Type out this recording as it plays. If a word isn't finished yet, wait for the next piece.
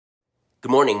Good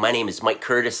morning. My name is Mike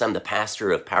Curtis. I'm the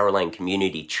pastor of Powerline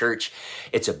Community Church.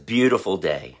 It's a beautiful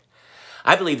day.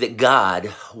 I believe that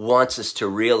God wants us to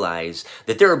realize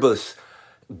that there are both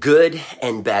good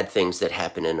and bad things that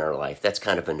happen in our life. That's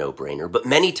kind of a no-brainer. But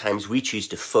many times we choose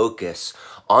to focus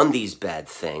on these bad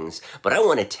things. But I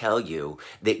want to tell you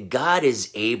that God is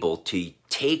able to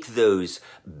take those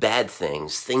bad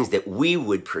things that we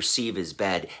would perceive as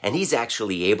bad, and he's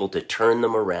actually able to turn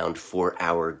them around for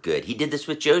our good. He did this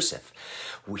with Joseph.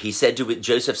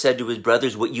 Joseph said to his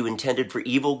brothers, "What you intended for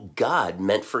evil, God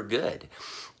meant for good."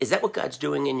 Is that what God's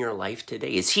doing in your life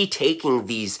today? Is he taking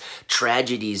these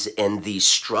tragedies and these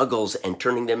struggles and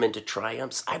turning them into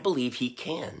triumphs? I believe he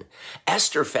can.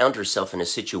 Esther found herself in a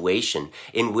situation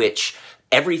in which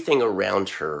everything around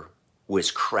her was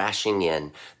crashing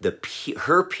in.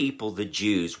 Her people, the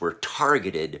Jews, were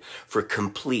targeted for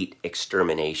complete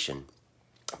extermination.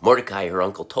 Mordecai, her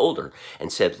uncle, told her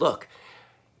and said, "Look,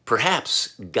 perhaps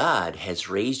God has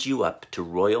raised you up to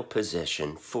royal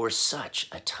position for such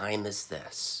a time as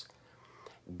this."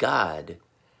 God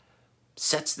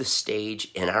sets the stage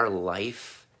in our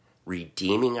life,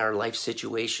 redeeming our life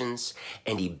situations,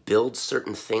 and he builds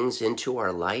certain things into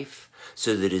our life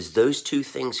so that as those two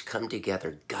things come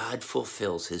together, God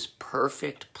fulfills his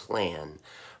perfect plan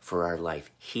for our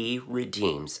life. He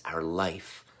redeems our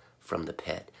life from the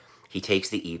pit. He takes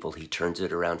the evil, he turns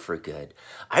it around for good.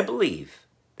 I believe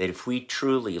that if we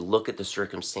truly look at the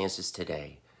circumstances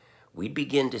today, we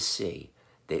begin to see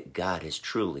that God has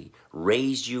truly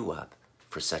raised you up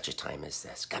for such a time as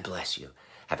this. God bless you.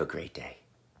 Have a great day.